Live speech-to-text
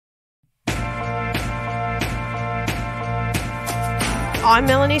I'm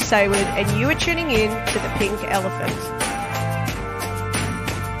Melanie Sayward, and you are tuning in to The Pink Elephant.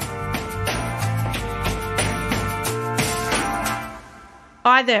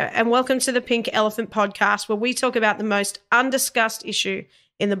 Hi there, and welcome to the Pink Elephant podcast, where we talk about the most undiscussed issue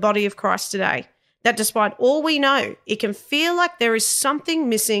in the body of Christ today. That despite all we know, it can feel like there is something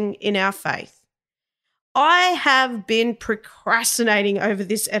missing in our faith. I have been procrastinating over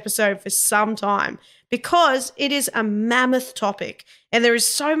this episode for some time because it is a mammoth topic and there is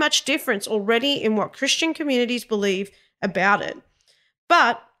so much difference already in what Christian communities believe about it.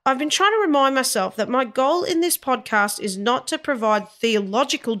 But I've been trying to remind myself that my goal in this podcast is not to provide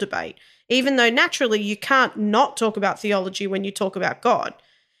theological debate, even though naturally you can't not talk about theology when you talk about God.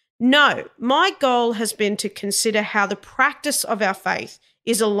 No, my goal has been to consider how the practice of our faith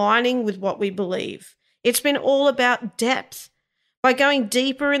is aligning with what we believe. It's been all about depth. By going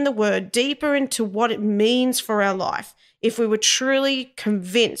deeper in the Word, deeper into what it means for our life, if we were truly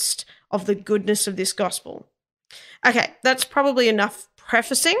convinced of the goodness of this gospel. Okay, that's probably enough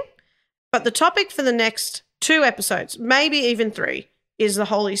prefacing, but the topic for the next 2 episodes, maybe even 3, is the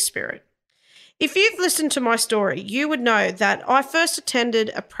Holy Spirit. If you've listened to my story, you would know that I first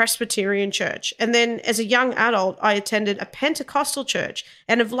attended a Presbyterian church, and then as a young adult, I attended a Pentecostal church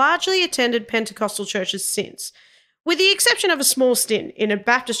and have largely attended Pentecostal churches since, with the exception of a small stint in a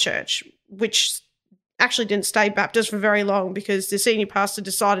Baptist church, which actually didn't stay Baptist for very long because the senior pastor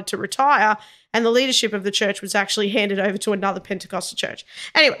decided to retire and the leadership of the church was actually handed over to another Pentecostal church.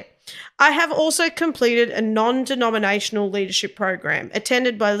 Anyway, I have also completed a non-denominational leadership program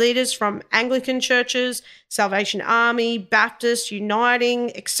attended by leaders from Anglican churches, Salvation Army, Baptist,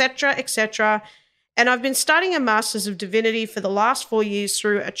 Uniting, etc., and I've been studying a Master's of Divinity for the last 4 years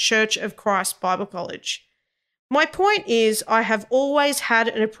through a Church of Christ Bible College. My point is, I have always had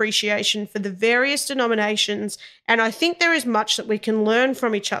an appreciation for the various denominations, and I think there is much that we can learn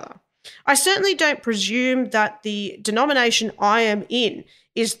from each other. I certainly don't presume that the denomination I am in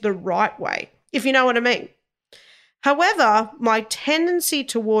is the right way, if you know what I mean. However, my tendency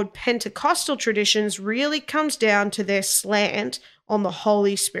toward Pentecostal traditions really comes down to their slant on the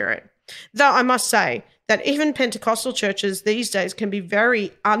Holy Spirit. Though I must say that even Pentecostal churches these days can be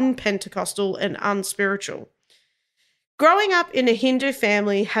very un-Pentecostal and unspiritual. Growing up in a Hindu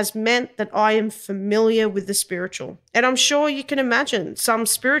family has meant that I am familiar with the spiritual, and I'm sure you can imagine some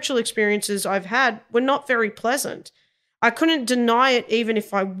spiritual experiences I've had were not very pleasant. I couldn't deny it even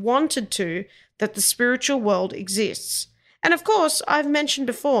if I wanted to, that the spiritual world exists. And of course, I've mentioned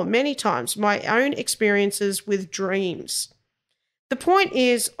before many times my own experiences with dreams. The point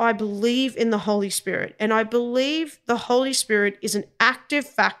is, I believe in the Holy Spirit, and I believe the Holy Spirit is an active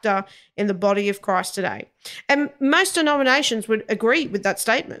factor in the body of Christ today. And most denominations would agree with that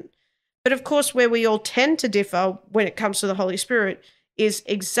statement. But of course, where we all tend to differ when it comes to the Holy Spirit is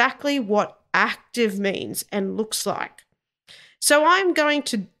exactly what active means and looks like. So I'm going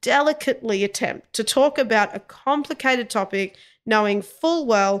to delicately attempt to talk about a complicated topic, knowing full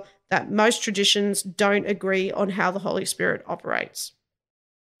well that most traditions don't agree on how the Holy Spirit operates.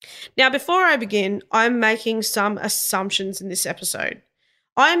 Now, before I begin, I'm making some assumptions in this episode.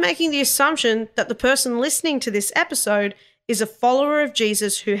 I'm making the assumption that the person listening to this episode is a follower of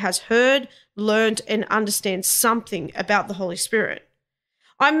Jesus who has heard, learned, and understands something about the Holy Spirit.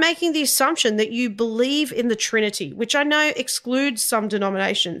 I'm making the assumption that you believe in the Trinity, which I know excludes some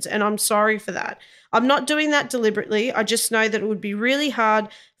denominations, and I'm sorry for that. I'm not doing that deliberately. I just know that it would be really hard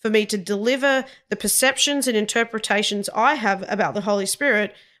for me to deliver the perceptions and interpretations I have about the Holy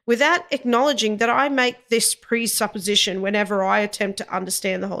Spirit without acknowledging that I make this presupposition whenever I attempt to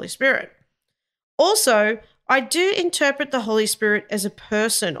understand the Holy Spirit. Also, I do interpret the Holy Spirit as a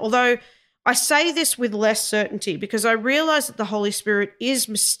person, although I say this with less certainty because I realize that the Holy Spirit is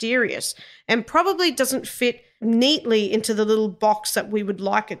mysterious and probably doesn't fit neatly into the little box that we would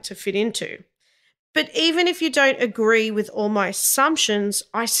like it to fit into. But even if you don't agree with all my assumptions,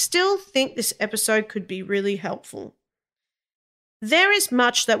 I still think this episode could be really helpful. There is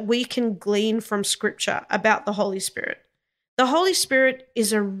much that we can glean from Scripture about the Holy Spirit. The Holy Spirit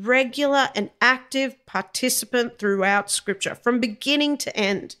is a regular and active participant throughout Scripture, from beginning to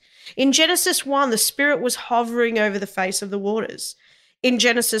end. In Genesis 1, the Spirit was hovering over the face of the waters. In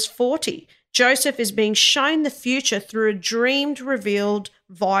Genesis 40, Joseph is being shown the future through a dream revealed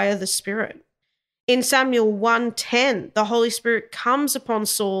via the Spirit. In Samuel 1:10, the Holy Spirit comes upon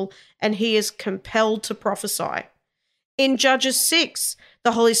Saul and he is compelled to prophesy. In Judges 6,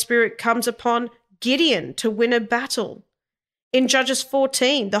 the Holy Spirit comes upon Gideon to win a battle. In Judges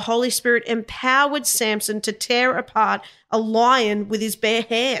 14, the Holy Spirit empowered Samson to tear apart a lion with his bare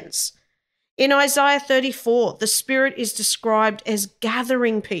hands. In Isaiah 34, the Spirit is described as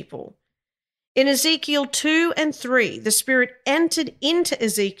gathering people. In Ezekiel 2 and 3, the Spirit entered into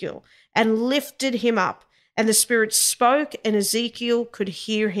Ezekiel and lifted him up, and the Spirit spoke and Ezekiel could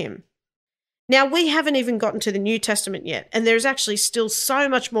hear him. Now, we haven't even gotten to the New Testament yet, and there's actually still so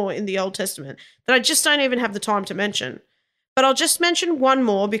much more in the Old Testament that I just don't even have the time to mention. But I'll just mention one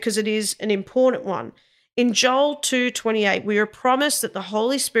more because it is an important one. In Joel 2:28, we are promised that the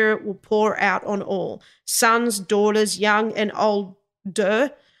Holy Spirit will pour out on all, sons, daughters, young and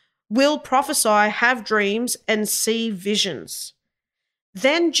older, will prophesy, have dreams, and see visions.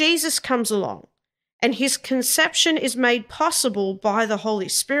 Then Jesus comes along, and his conception is made possible by the Holy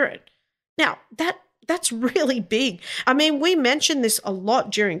Spirit. Now, that's really big. I mean, we mention this a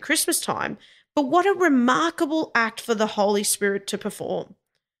lot during Christmas time, but what a remarkable act for the Holy Spirit to perform.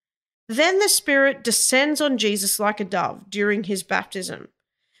 Then the Spirit descends on Jesus like a dove during his baptism.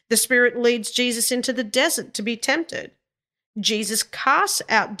 The Spirit leads Jesus into the desert to be tempted. Jesus casts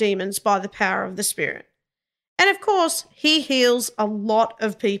out demons by the power of the Spirit. And of course, he heals a lot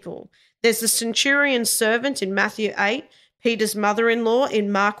of people. There's the centurion's servant in Matthew 8, Peter's mother-in-law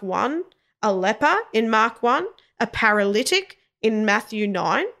in Mark 1, a leper in Mark 1, a paralytic in Matthew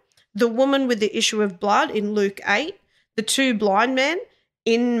 9, the woman with the issue of blood in Luke 8, the two blind men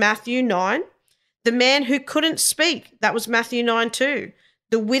in Matthew 9, the man who couldn't speak, that was Matthew 9 too,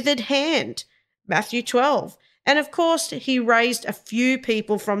 the withered hand, Matthew 12, and of course he raised a few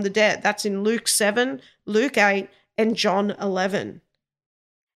people from the dead, that's in Luke 7, Luke 8, and John 11.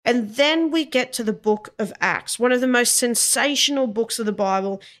 And then we get to the book of Acts, one of the most sensational books of the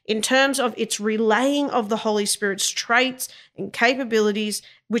Bible in terms of its relaying of the Holy Spirit's traits and capabilities,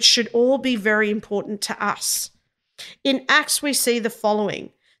 which should all be very important to us. In Acts, we see the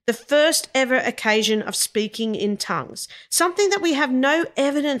following: the first ever occasion of speaking in tongues, something that we have no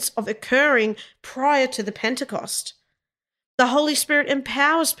evidence of occurring prior to the Pentecost. The Holy Spirit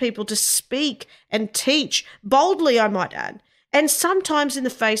empowers people to speak and teach, boldly, I might add, and sometimes in the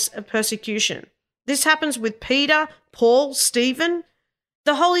face of persecution. This happens with Peter, Paul, Stephen.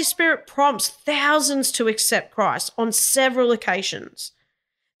 The Holy Spirit prompts thousands to accept Christ on several occasions.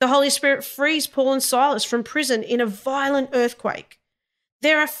 The Holy Spirit frees Paul and Silas from prison in a violent earthquake.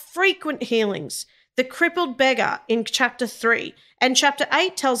 There are frequent healings. The crippled beggar in chapter 3, and chapter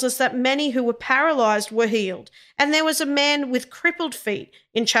 8 tells us that many who were paralyzed were healed, and there was a man with crippled feet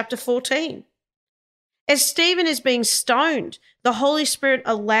in chapter 14. As Stephen is being stoned, the Holy Spirit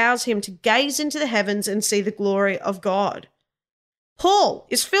allows him to gaze into the heavens and see the glory of God. Paul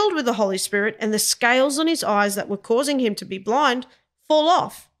is filled with the Holy Spirit, and the scales on his eyes that were causing him to be blind fall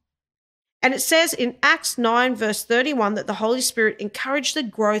off. And it says in Acts 9, verse 31, that the Holy Spirit encouraged the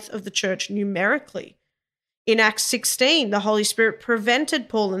growth of the church numerically. In Acts 16, the Holy Spirit prevented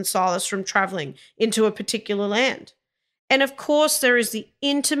Paul and Silas from traveling into a particular land. And of course, there is the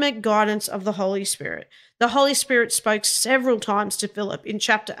intimate guidance of the Holy Spirit. The Holy Spirit spoke several times to Philip in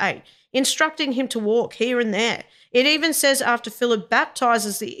chapter 8, instructing him to walk here and there. It even says after Philip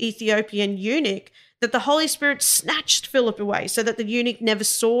baptizes the Ethiopian eunuch that the Holy Spirit snatched Philip away so that the eunuch never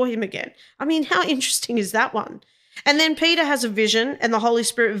saw him again. I mean, how interesting is that one? And then Peter has a vision, and the Holy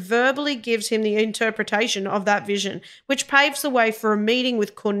Spirit verbally gives him the interpretation of that vision, which paves the way for a meeting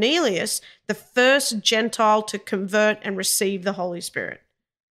with Cornelius, the first Gentile to convert and receive the Holy Spirit.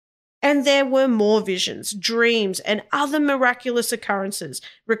 And there were more visions, dreams, and other miraculous occurrences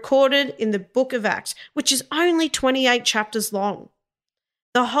recorded in the book of Acts, which is only 28 chapters long.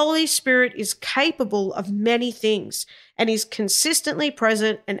 The Holy Spirit is capable of many things and is consistently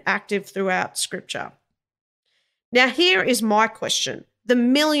present and active throughout Scripture. Now, here is my question, the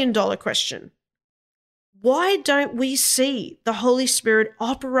million-dollar question. Why don't we see the Holy Spirit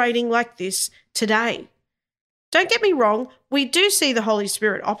operating like this today? Don't get me wrong, we do see the Holy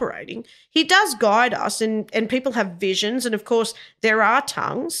Spirit operating. He does guide us, and people have visions, and of course, there are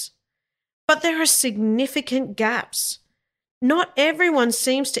tongues. But there are significant gaps. Not everyone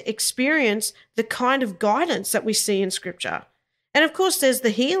seems to experience the kind of guidance that we see in Scripture. And of course, there's the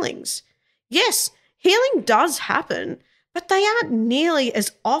healings. Yes, healing does happen, but they aren't nearly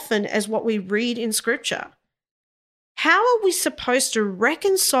as often as what we read in Scripture. How are we supposed to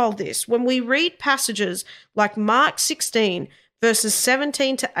reconcile this when we read passages like Mark 16, verses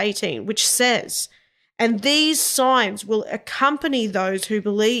 17 to 18, which says, "And these signs will accompany those who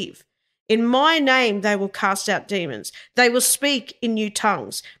believe. In my name they will cast out demons. They will speak in new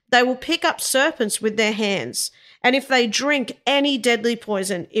tongues. They will pick up serpents with their hands. And if they drink any deadly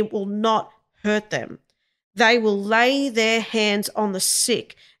poison, it will not hurt them. They will lay their hands on the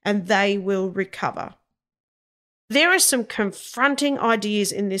sick and they will recover." There are some confronting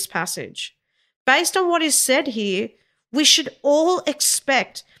ideas in this passage. Based on what is said here, we should all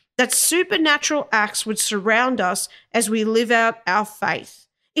expect that supernatural acts would surround us as we live out our faith.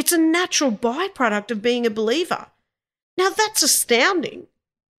 It's a natural byproduct of being a believer. Now that's astounding.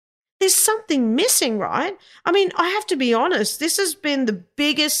 There's something missing, right? I mean, I have to be honest, this has been the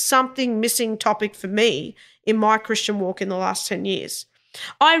biggest something missing topic for me in my Christian walk in the last 10 years.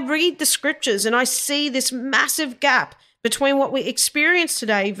 I read the scriptures and I see this massive gap between what we experience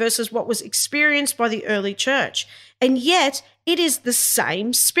today versus what was experienced by the early church. And yet, it is the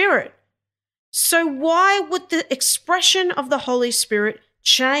same Spirit. So why would the expression of the Holy Spirit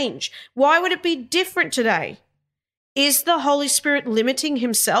change? Why would it be different today? Is the Holy Spirit limiting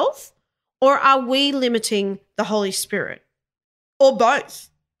himself, or are we limiting the Holy Spirit? Or both?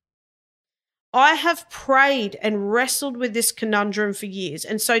 I have prayed and wrestled with this conundrum for years.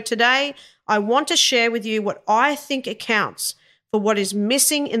 And so today I want to share with you what I think accounts for what is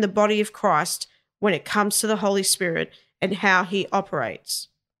missing in the body of Christ when it comes to the Holy Spirit and how he operates.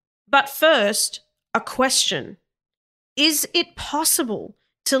 But first, a question. Is it possible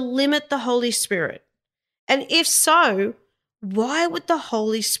to limit the Holy Spirit? And if so, why would the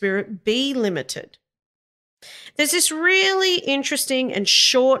Holy Spirit be limited? There's this really interesting and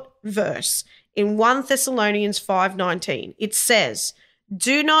short verse in 1 Thessalonians 5:19. It says,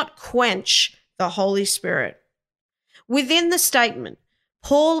 "Do not quench the Holy Spirit." Within the statement,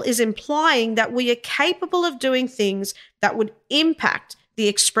 Paul is implying that we are capable of doing things that would impact the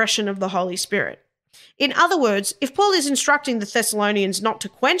expression of the Holy Spirit. In other words, if Paul is instructing the Thessalonians not to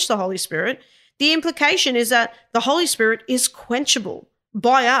quench the Holy Spirit, the implication is that the Holy Spirit is quenchable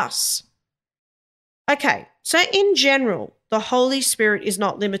by us. Okay, so in general, the Holy Spirit is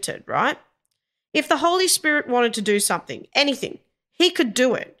not limited, right? If the Holy Spirit wanted to do something, anything, he could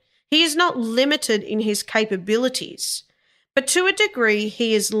do it. He is not limited in his capabilities, but to a degree,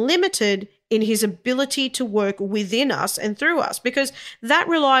 he is limited in his ability to work within us and through us, because that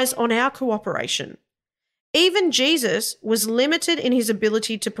relies on our cooperation. Even Jesus was limited in his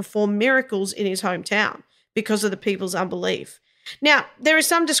ability to perform miracles in his hometown because of the people's unbelief. Now, there is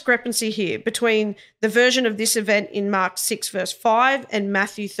some discrepancy here between the version of this event in Mark 6, verse 5 and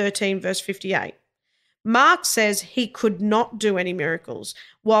Matthew 13, verse 58. Mark says he could not do any miracles,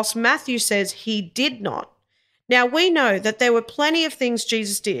 whilst Matthew says he did not. Now, we know that there were plenty of things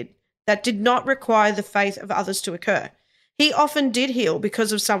Jesus did that did not require the faith of others to occur. He often did heal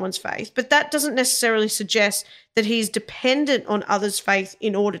because of someone's faith, but that doesn't necessarily suggest that he's dependent on others' faith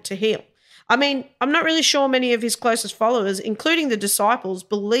in order to heal. I mean, I'm not really sure many of his closest followers, including the disciples,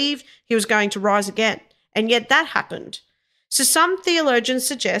 believed he was going to rise again, and yet that happened. So some theologians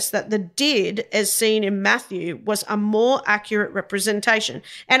suggest that the did, as seen in Matthew, was a more accurate representation,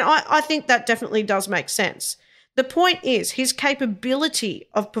 and I think that definitely does make sense. The point is, his capability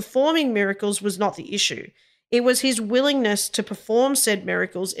of performing miracles was not the issue. It was his willingness to perform said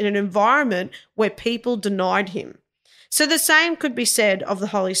miracles in an environment where people denied him. So the same could be said of the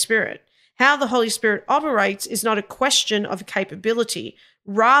Holy Spirit. How the Holy Spirit operates is not a question of capability,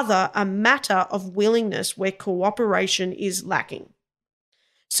 rather a matter of willingness where cooperation is lacking.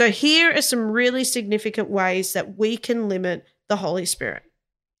 So here are some really significant ways that we can limit the Holy Spirit.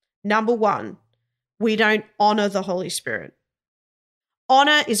 Number one, we don't honor the Holy Spirit.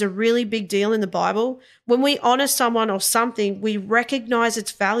 Honor is a really big deal in the Bible. When we honor someone or something, we recognize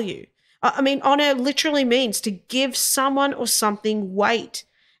its value. I mean, honor literally means to give someone or something weight,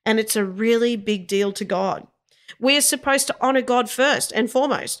 and it's a really big deal to God. We are supposed to honor God first and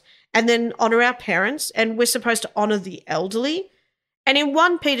foremost, and then honor our parents, and we're supposed to honor the elderly. And in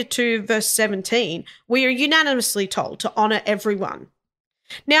 1 Peter 2, verse 17, we are unanimously told to honor everyone.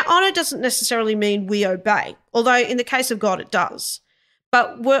 Now, honor doesn't necessarily mean we obey, although in the case of God it does.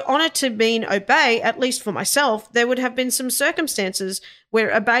 But were honor to mean obey, at least for myself, there would have been some circumstances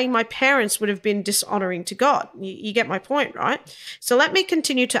where obeying my parents would have been dishonoring to God. You get my point, right? So let me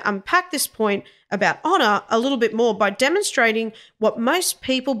continue to unpack this point about honor a little bit more by demonstrating what most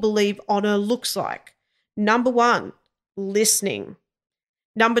people believe honor looks like. Number one, listening.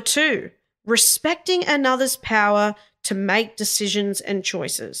 Number two, respecting another's power to make decisions and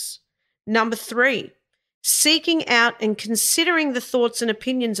choices. Number three, seeking out and considering the thoughts and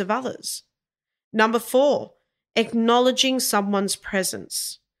opinions of others. Number four, acknowledging someone's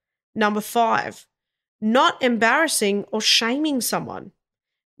presence. Number five, not embarrassing or shaming someone.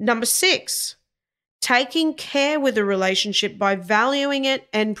 Number six, taking care with a relationship by valuing it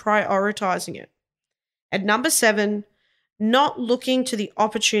and prioritizing it. And number seven, not looking to the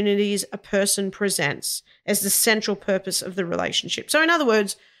opportunities a person presents as the central purpose of the relationship. So in other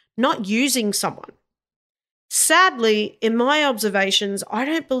words, not using someone. Sadly, in my observations, I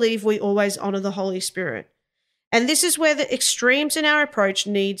don't believe we always honor the Holy Spirit. And this is where the extremes in our approach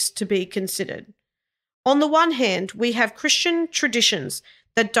needs to be considered. On the one hand, we have Christian traditions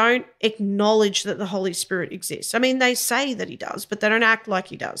that don't acknowledge that the Holy Spirit exists. I mean, they say that he does, but they don't act like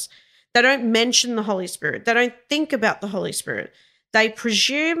he does. They don't mention the Holy Spirit. They don't think about the Holy Spirit. They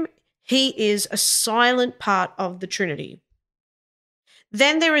presume he is a silent part of the Trinity.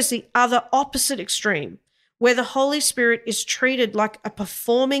 Then there is the other opposite extreme, where the Holy Spirit is treated like a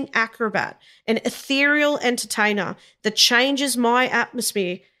performing acrobat, an ethereal entertainer that changes my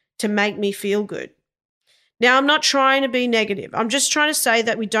atmosphere to make me feel good. Now, I'm not trying to be negative. I'm just trying to say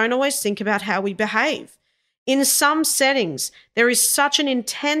that we don't always think about how we behave. In some settings, there is such an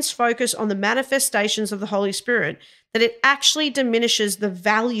intense focus on the manifestations of the Holy Spirit that it actually diminishes the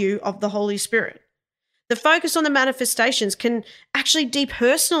value of the Holy Spirit. The focus on the manifestations can actually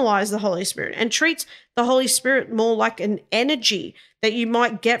depersonalize the Holy Spirit and treats the Holy Spirit more like an energy that you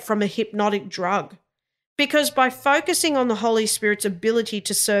might get from a hypnotic drug. Because by focusing on the Holy Spirit's ability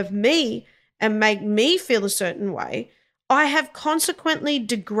to serve me and make me feel a certain way, I have consequently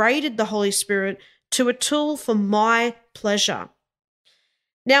degraded the Holy Spirit to a tool for my pleasure.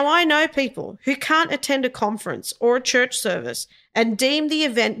 Now, I know people who can't attend a conference or a church service and deem the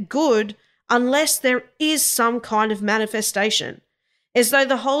event good unless there is some kind of manifestation, as though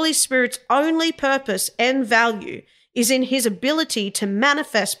the Holy Spirit's only purpose and value is in his ability to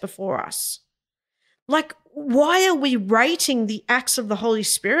manifest before us. Like, why are we rating the acts of the Holy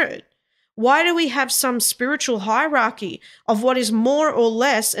Spirit? Why do we have some spiritual hierarchy of what is more or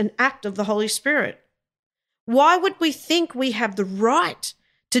less an act of the Holy Spirit? Why would we think we have the right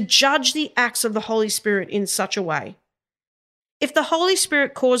to judge the acts of the Holy Spirit in such a way? If the Holy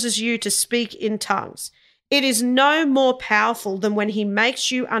Spirit causes you to speak in tongues, it is no more powerful than when he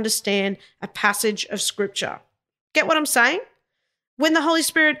makes you understand a passage of Scripture. Get what I'm saying? When the Holy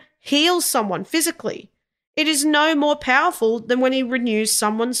Spirit heals someone physically, it is no more powerful than when he renews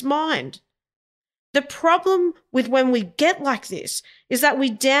someone's mind. The problem with when we get like this is that we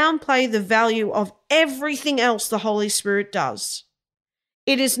downplay the value of everything else the Holy Spirit does.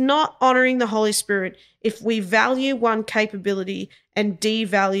 It is not honoring the Holy Spirit if we value one capability and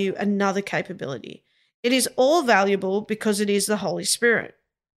devalue another capability. It is all valuable because it is the Holy Spirit.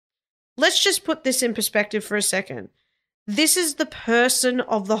 Let's just put this in perspective for a second. This is the person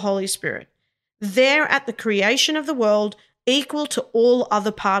of the Holy Spirit. There at the creation of the world, equal to all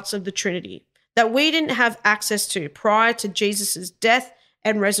other parts of the Trinity that we didn't have access to prior to Jesus' death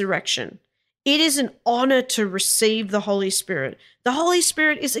and resurrection. It is an honor to receive the Holy Spirit. The Holy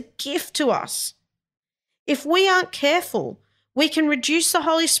Spirit is a gift to us. If we aren't careful, we can reduce the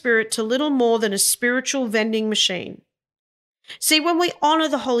Holy Spirit to little more than a spiritual vending machine. See, when we honor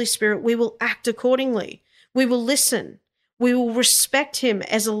the Holy Spirit, we will act accordingly. We will listen. We will respect him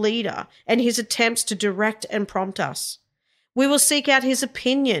as a leader and his attempts to direct and prompt us. We will seek out his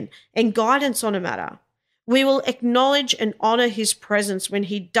opinion and guidance on a matter. We will acknowledge and honor his presence when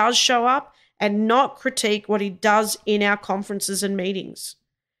he does show up and not critique what he does in our conferences and meetings.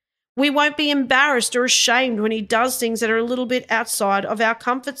 We won't be embarrassed or ashamed when he does things that are a little bit outside of our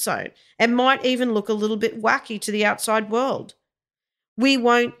comfort zone and might even look a little bit wacky to the outside world. We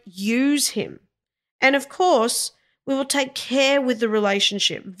won't use him. And of course, we will take care with the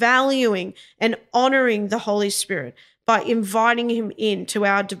relationship, valuing and honoring the Holy Spirit by inviting him into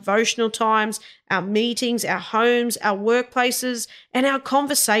our devotional times, our meetings, our homes, our workplaces, and our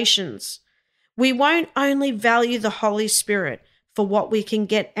conversations. We won't only value the Holy Spirit for what we can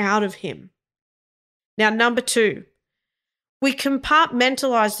get out of him. Now, number 2, we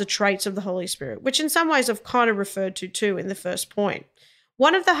compartmentalize the traits of the Holy Spirit, which in some ways I've kind of referred to too in the first point.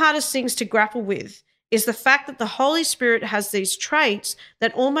 One of the hardest things to grapple with is the fact that the Holy Spirit has these traits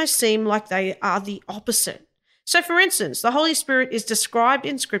that almost seem like they are the opposite. So, for instance, the Holy Spirit is described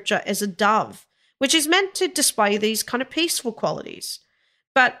in Scripture as a dove, which is meant to display these kind of peaceful qualities.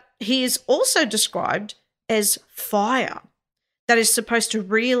 But he is also described as fire, that is supposed to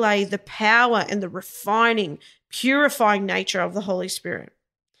relay the power and the refining, purifying nature of the Holy Spirit.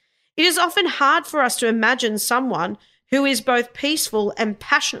 It is often hard for us to imagine someone who is both peaceful and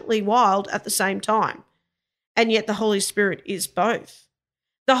passionately wild at the same time, and yet the Holy Spirit is both.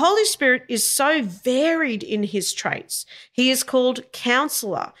 The Holy Spirit is so varied in his traits. He is called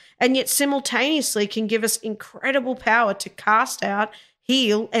Counselor, and yet simultaneously can give us incredible power to cast out,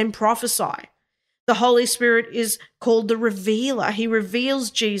 heal, and prophesy. The Holy Spirit is called the Revealer. He reveals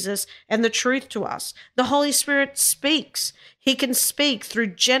Jesus and the truth to us. The Holy Spirit speaks. He can speak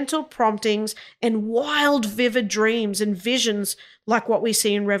through gentle promptings and wild, vivid dreams and visions like what we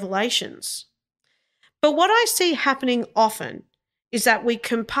see in Revelations. But what I see happening often is that we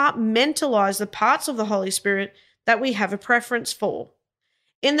compartmentalize the parts of the Holy Spirit that we have a preference for.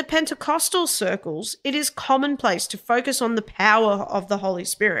 In the Pentecostal circles, it is commonplace to focus on the power of the Holy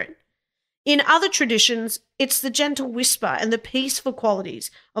Spirit. In other traditions, it's the gentle whisper and the peaceful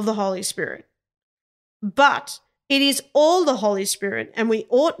qualities of the Holy Spirit. But it is all the Holy Spirit, and we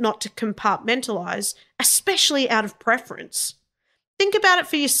ought not to compartmentalize, especially out of preference. Think about it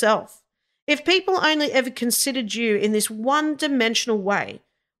for yourself. If people only ever considered you in this one-dimensional way,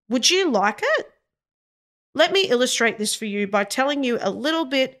 would you like it? Let me illustrate this for you by telling you a little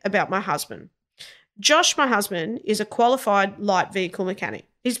bit about my husband. Josh, my husband, is a qualified light vehicle mechanic.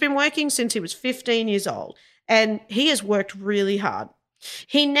 He's been working since he was 15 years old, and he has worked really hard.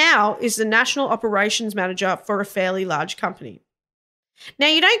 He now is the national operations manager for a fairly large company. Now,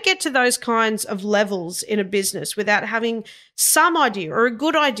 you don't get to those kinds of levels in a business without having some idea or a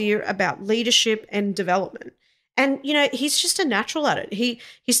good idea about leadership and development. And, he's just a natural at it. He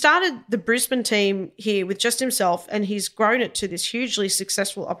started the Brisbane team here with just himself, and he's grown it to this hugely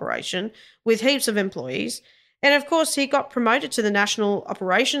successful operation with heaps of employees. And, of course, he got promoted to the national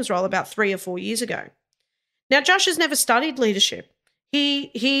operations role about 3 or 4 years ago. Now, Josh has never studied leadership.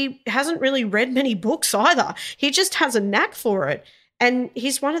 He hasn't really read many books either. He just has a knack for it. And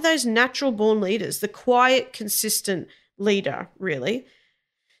he's one of those natural-born leaders, the quiet, consistent leader, really.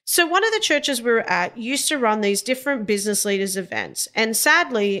 So one of the churches we were at used to run these different business leaders events. And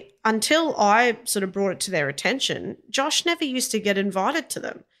sadly, until I sort of brought it to their attention, Josh never used to get invited to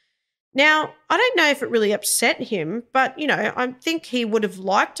them. Now, I don't know if it really upset him, but, I think he would have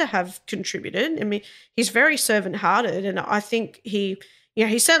liked to have contributed. I mean, he's very servant-hearted, and I think he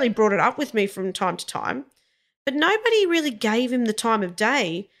certainly brought it up with me from time to time. But nobody really gave him the time of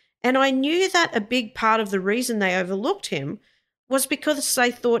day, and I knew that a big part of the reason they overlooked him was because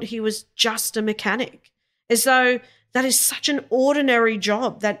they thought he was just a mechanic, as though that is such an ordinary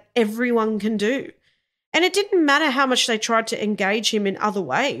job that everyone can do. And it didn't matter how much they tried to engage him in other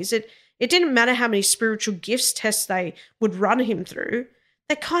ways. It didn't matter how many spiritual gifts tests they would run him through.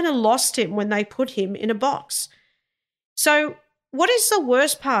 They kind of lost him when they put him in a box. So what is the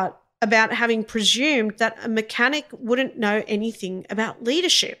worst part about having presumed that a mechanic wouldn't know anything about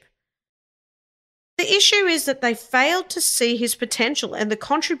leadership? The issue is that they failed to see his potential and the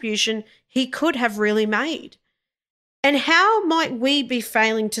contribution he could have really made. And how might we be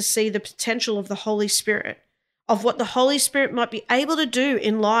failing to see the potential of the Holy Spirit, of what the Holy Spirit might be able to do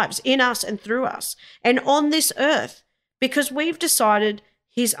in lives, in us and through us, and on this earth, because we've decided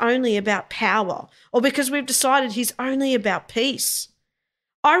he's only about power, or because we've decided he's only about peace?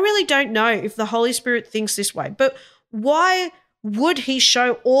 I really don't know if the Holy Spirit thinks this way, but why would he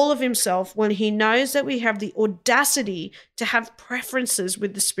show all of himself when he knows that we have the audacity to have preferences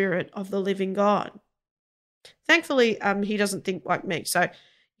with the Spirit of the living God? Thankfully, he doesn't think like me, so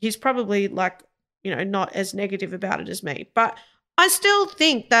he's probably not as negative about it as me. But I still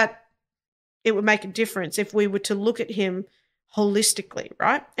think that it would make a difference if we were to look at him holistically,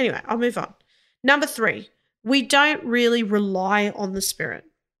 right? Anyway, I'll move on. Number 3, we don't really rely on the Spirit.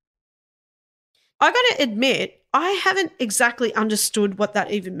 I got to admit, I haven't exactly understood what that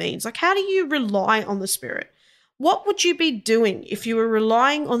even means. How do you rely on the Spirit? What would you be doing if you were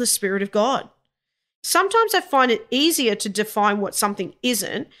relying on the Spirit of God? Sometimes I find it easier to define what something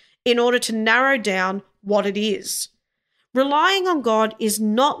isn't in order to narrow down what it is. Relying on God is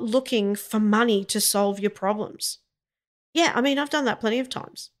not looking for money to solve your problems. Yeah, I've done that plenty of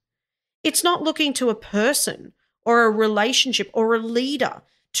times. It's not looking to a person or a relationship or a leader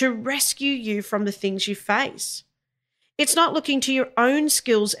to rescue you from the things you face. It's not looking to your own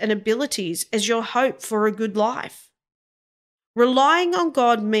skills and abilities as your hope for a good life. Relying on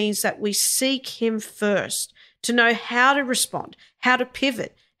God means that we seek Him first to know how to respond, how to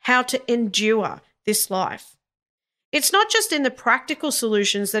pivot, how to endure this life. It's not just in the practical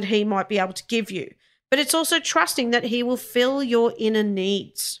solutions that He might be able to give you, but it's also trusting that He will fill your inner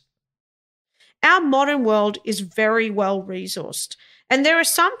needs. Our modern world is very well resourced, and there are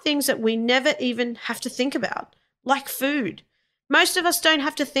some things that we never even have to think about, like food. Most of us don't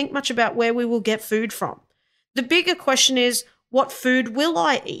have to think much about where we will get food from. The bigger question is, what food will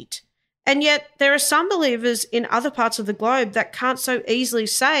I eat? And yet there are some believers in other parts of the globe that can't so easily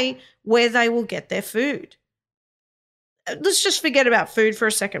say where they will get their food. Let's just forget about food for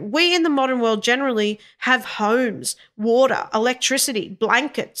a second. We in the modern world generally have homes, water, electricity,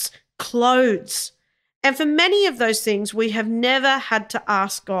 blankets, clothes. And for many of those things, we have never had to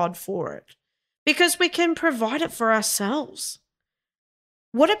ask God for it because we can provide it for ourselves.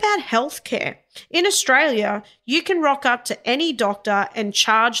 What about healthcare? In Australia, you can rock up to any doctor and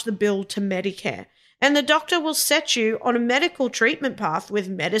charge the bill to Medicare. and the doctor will set you on a medical treatment path with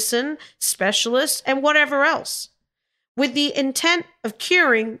medicine, specialists, and whatever else, with the intent of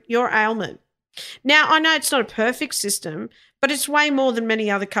curing your ailment. Now, I know it's not a perfect system, but it's way more than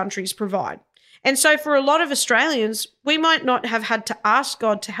many other countries provide. And so for a lot of Australians, we might not have had to ask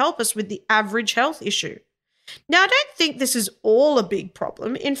God to help us with the average health issue. Now, I don't think this is all a big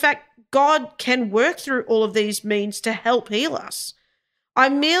problem. In fact, God can work through all of these means to help heal us.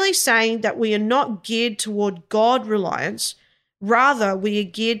 I'm merely saying that we are not geared toward God reliance, rather we are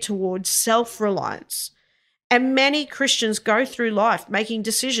geared towards self-reliance. And many Christians go through life making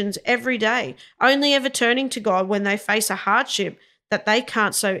decisions every day, only ever turning to God when they face a hardship that they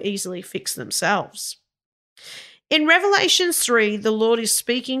can't so easily fix themselves. In Revelation 3, the Lord is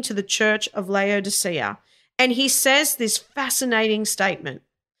speaking to the church of Laodicea, and he says this fascinating statement: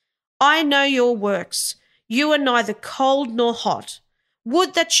 I know your works. You are neither cold nor hot.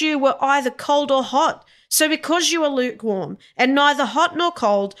 Would that you were either cold or hot. So because you are lukewarm and neither hot nor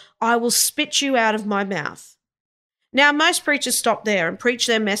cold, I will spit you out of my mouth. Now, most preachers stop there and preach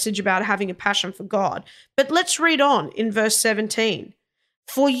their message about having a passion for God. But let's read on in verse 17.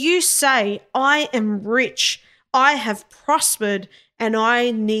 For you say, I am rich, I have prospered, and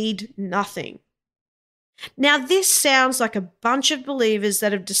I need nothing. Now, this sounds like a bunch of believers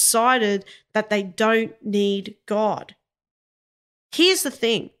that have decided that they don't need God. Here's the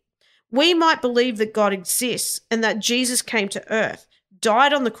thing. We might believe that God exists and that Jesus came to earth,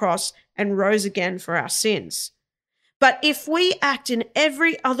 died on the cross, and rose again for our sins. But if we act in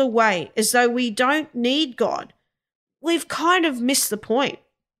every other way as though we don't need God, we've kind of missed the point.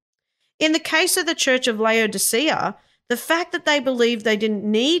 In the case of the church of Laodicea, the fact that they believed they didn't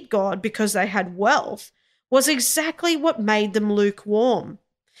need God because they had wealth was exactly what made them lukewarm,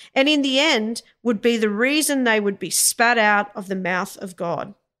 and in the end would be the reason they would be spat out of the mouth of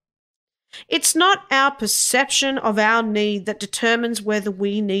God. It's not our perception of our need that determines whether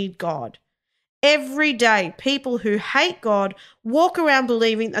we need God. Every day, people who hate God walk around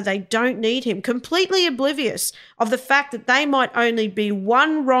believing that they don't need him, completely oblivious of the fact that they might only be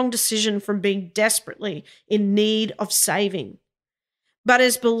one wrong decision from being desperately in need of saving. But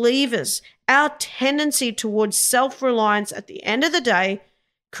as believers, our tendency towards self-reliance at the end of the day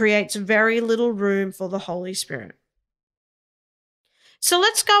creates very little room for the Holy Spirit. So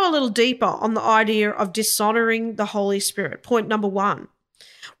let's go a little deeper on the idea of dishonoring the Holy Spirit. Point number 1.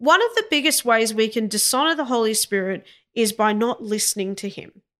 One of the biggest ways we can dishonor the Holy Spirit is by not listening to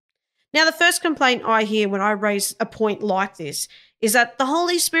him. Now, the first complaint I hear when I raise a point like this is that the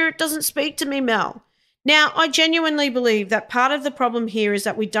Holy Spirit doesn't speak to me, Mel. Now, I genuinely believe that part of the problem here is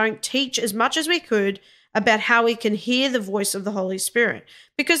that we don't teach as much as we could about how we can hear the voice of the Holy Spirit,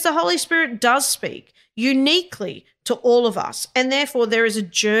 because the Holy Spirit does speak uniquely to all of us, and therefore there is a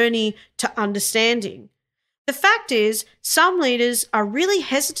journey to understanding. The fact is, some leaders are really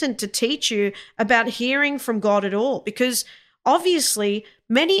hesitant to teach you about hearing from God at all, because obviously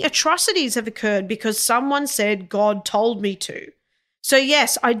many atrocities have occurred because someone said God told me to. So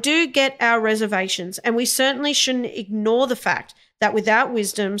yes, I do get our reservations, and we certainly shouldn't ignore the fact that without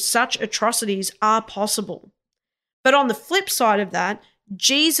wisdom, such atrocities are possible. But on the flip side of that,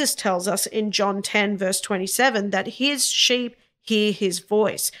 Jesus tells us in John 10, verse 27, that his sheep hear his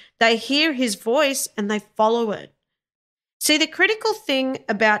voice. They hear his voice and they follow it. See, the critical thing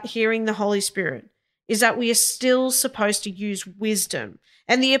about hearing the Holy Spirit is that we are still supposed to use wisdom.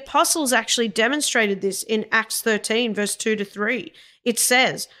 And the apostles actually demonstrated this in Acts 13, verse 2-3. It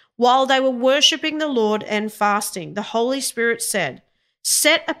says, while they were worshiping the Lord and fasting, the Holy Spirit said,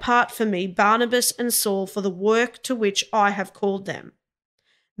 set apart for me Barnabas and Saul for the work to which I have called them.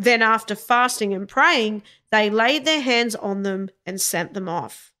 Then after fasting and praying, they laid their hands on them and sent them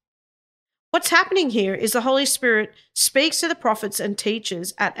off. What's happening here is the Holy Spirit speaks to the prophets and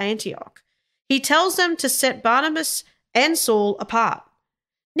teachers at Antioch. He tells them to set Barnabas and Saul apart.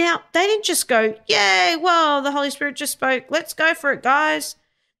 Now, they didn't just go, yay, well, the Holy Spirit just spoke, let's go for it, guys.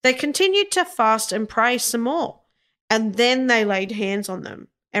 They continued to fast and pray some more, and then they laid hands on them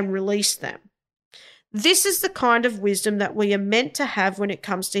and released them. This is the kind of wisdom that we are meant to have when it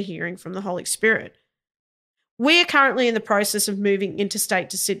comes to hearing from the Holy Spirit. We are currently in the process of moving interstate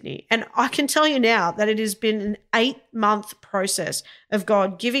to Sydney, and I can tell you now that it has been an 8-month process of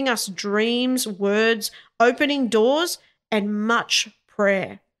God giving us dreams, words, opening doors, and much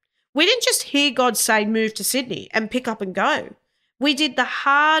prayer. We didn't just hear God say, move to Sydney and pick up and go. We did the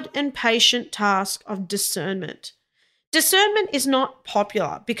hard and patient task of discernment. Discernment is not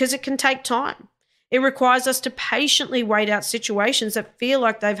popular because it can take time. It requires us to patiently wait out situations that feel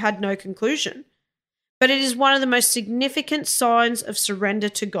like they've had no conclusion. But it is one of the most significant signs of surrender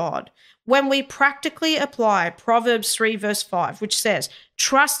to God. when we practically apply Proverbs 3 verse 5, which says,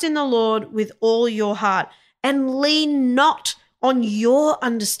 trust in the Lord with all your heart and lean not on your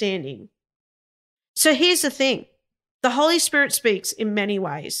understanding. So here's the thing. The Holy Spirit speaks in many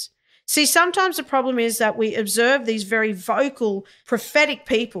ways. See, sometimes the problem is that we observe these very vocal, prophetic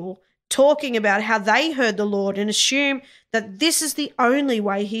people talking about how they heard the Lord and assume that this is the only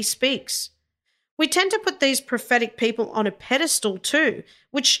way he speaks. We tend to put these prophetic people on a pedestal too,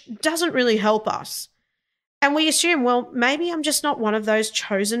 which doesn't really help us. And we assume, well, maybe I'm just not one of those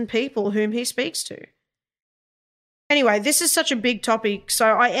chosen people whom he speaks to. Anyway, this is such a big topic, so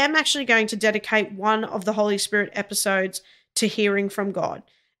I am actually going to dedicate one of the Holy Spirit episodes to hearing from God,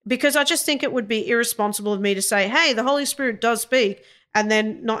 because I just think it would be irresponsible of me to say, hey, the Holy Spirit does speak, and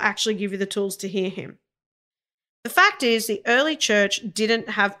then not actually give you the tools to hear him. The fact is, the early church didn't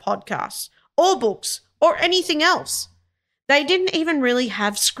have podcasts or books or anything else. They didn't even really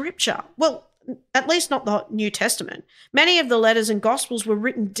have scripture. Well, at least not the New Testament. Many of the letters and gospels were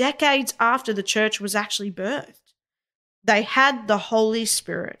written decades after the church was actually birthed. They had the Holy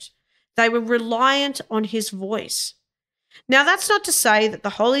Spirit. They were reliant on his voice. Now, that's not to say that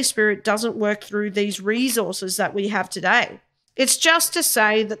the Holy Spirit doesn't work through these resources that we have today. It's just to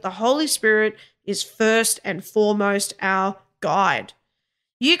say that the Holy Spirit is first and foremost our guide.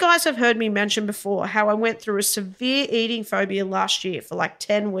 You guys have heard me mention before how I went through a severe eating phobia last year for like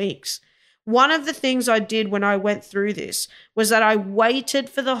 10 weeks. One of the things I did when I went through this was that I waited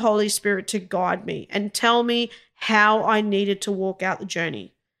for the Holy Spirit to guide me and tell me how I needed to walk out the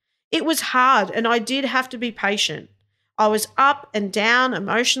journey. It was hard, and I did have to be patient. I was up and down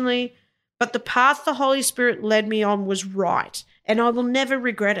emotionally, but the path the Holy Spirit led me on was right, and I will never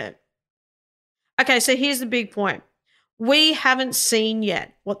regret it. Okay, so here's the big point. We haven't seen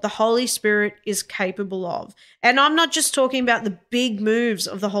yet what the Holy Spirit is capable of. And I'm not just talking about the big moves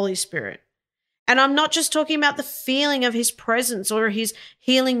of the Holy Spirit. And I'm not just talking about the feeling of his presence or his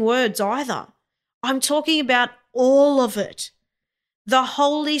healing words either. I'm talking about all of it. The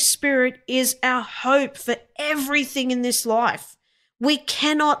Holy Spirit is our hope for everything in this life. We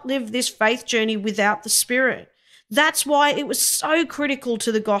cannot live this faith journey without the Spirit. That's why it was so critical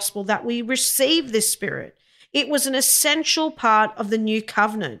to the gospel that we receive this Spirit. It was an essential part of the new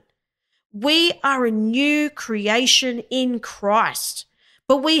covenant. We are a new creation in Christ,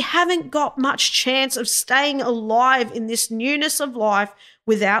 but we haven't got much chance of staying alive in this newness of life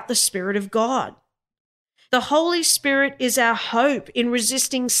without the Spirit of God. The Holy Spirit is our hope in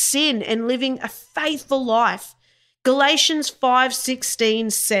resisting sin and living a faithful life. Galatians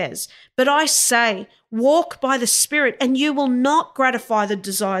 5:16 says, "But I say, walk by the Spirit, and you will not gratify the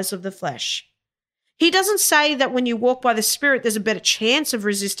desires of the flesh." He doesn't say that when you walk by the Spirit, there's a better chance of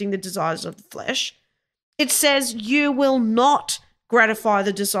resisting the desires of the flesh. It says you will not gratify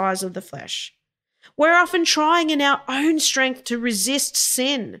the desires of the flesh. We're often trying in our own strength to resist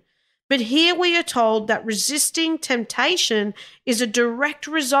sin. But here we are told that resisting temptation is a direct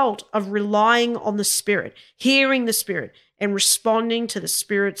result of relying on the Spirit, hearing the Spirit, and responding to the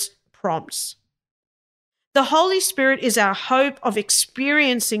Spirit's prompts. The Holy Spirit is our hope of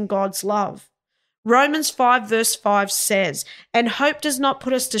experiencing God's love. Romans 5 verse 5 says, "And hope does not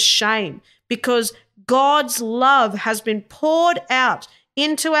put us to shame, because God's love has been poured out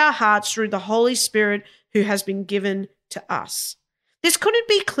into our hearts through the Holy Spirit who has been given to us." This couldn't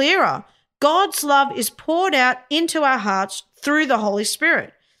be clearer. God's love is poured out into our hearts through the Holy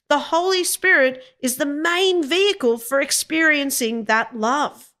Spirit. The Holy Spirit is the main vehicle for experiencing that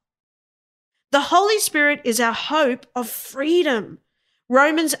love. The Holy Spirit is our hope of freedom.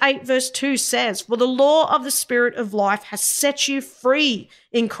 Romans 8 verse 2 says, "For the law of the Spirit of life has set you free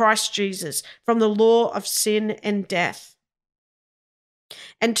in Christ Jesus from the law of sin and death."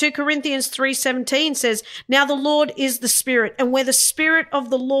 And 2 Corinthians 3:17 says, "Now the Lord is the Spirit, and where the Spirit of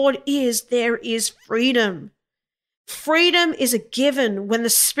the Lord is, there is freedom." Freedom is a given when the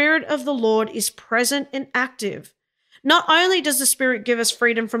Spirit of the Lord is present and active. Not only does the Spirit give us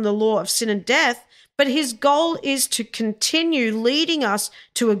freedom from the law of sin and death, but his goal is to continue leading us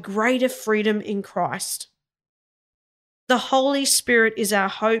to a greater freedom in Christ. The Holy Spirit is our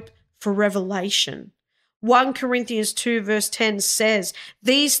hope for revelation. 1 Corinthians 2 verse 10 says,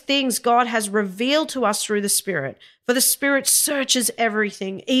 "These things God has revealed to us through the Spirit, for the Spirit searches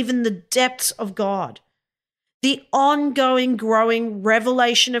everything, even the depths of God." The ongoing, growing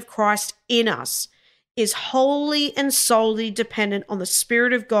revelation of Christ in us is wholly and solely dependent on the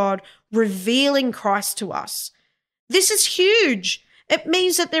Spirit of God revealing Christ to us. This is huge. It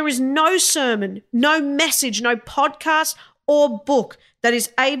means that there is no sermon, no message, no podcast or book that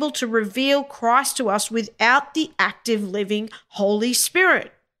is able to reveal Christ to us without the active, living Holy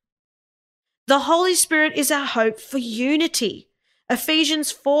Spirit. The Holy Spirit is our hope for unity.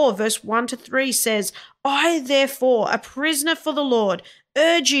 Ephesians 4 verse 1 to 3 says, I therefore, a prisoner for the Lord,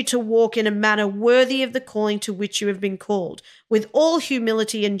 urge you to walk in a manner worthy of the calling to which you have been called, with all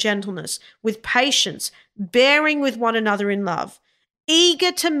humility and gentleness, with patience, bearing with one another in love,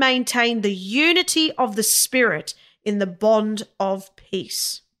 eager to maintain the unity of the Spirit in the bond of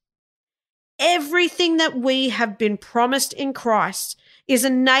peace. Everything that we have been promised in Christ is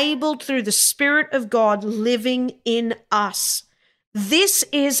enabled through the Spirit of God living in us. This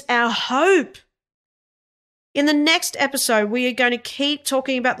is our hope. In the next episode, we are going to keep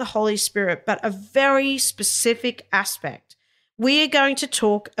talking about the Holy Spirit, but a very specific aspect. We are going to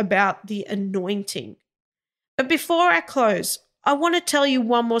talk about the anointing. But before I close, I want to tell you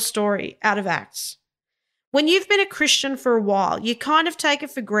one more story out of Acts. When you've been a Christian for a while, you kind of take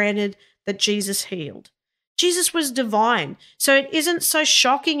it for granted that Jesus healed. Jesus was divine, so it isn't so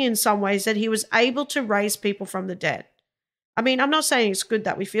shocking in some ways that he was able to raise people from the dead. I mean, I'm not saying it's good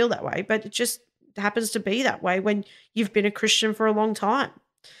that we feel that way, but it just happens to be that way when you've been a Christian for a long time.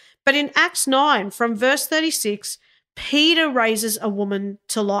 But in Acts 9, from verse 36, Peter raises a woman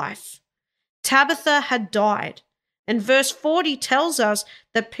to life. Tabitha had died, and verse 40 tells us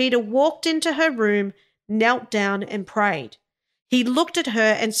that Peter walked into her room, knelt down and prayed. He looked at her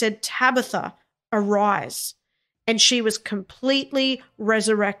and said, Tabitha, arise. And she was completely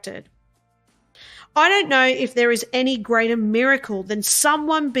resurrected. I don't know if there is any greater miracle than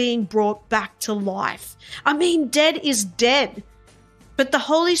someone being brought back to life. I mean, dead is dead. But the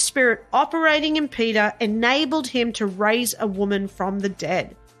Holy Spirit operating in Peter enabled him to raise a woman from the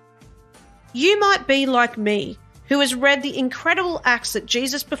dead. You might be like me, who has read the incredible acts that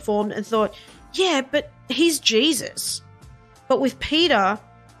Jesus performed and thought, yeah, but he's Jesus. But with Peter,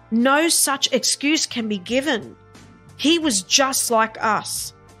 no such excuse can be given. He was just like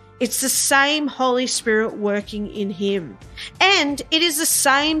us. It's the same Holy Spirit working in him. And it is the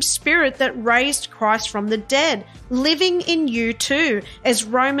same Spirit that raised Christ from the dead, living in you too, as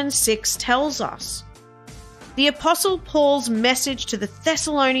Romans 6 tells us. The Apostle Paul's message to the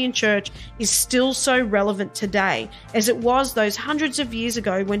Thessalonian church is still so relevant today as it was those hundreds of years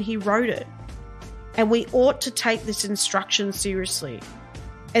ago when he wrote it. And we ought to take this instruction seriously,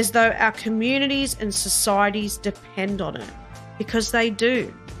 as though our communities and societies depend on it, because they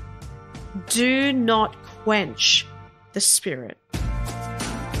do. Do not quench the Spirit.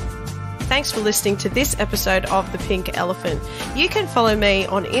 Thanks for listening to this episode of The Pink Elephant. You can follow me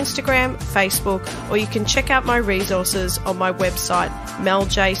on Instagram, Facebook, or you can check out my resources on my website,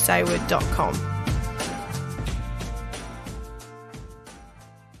 meljsayward.com.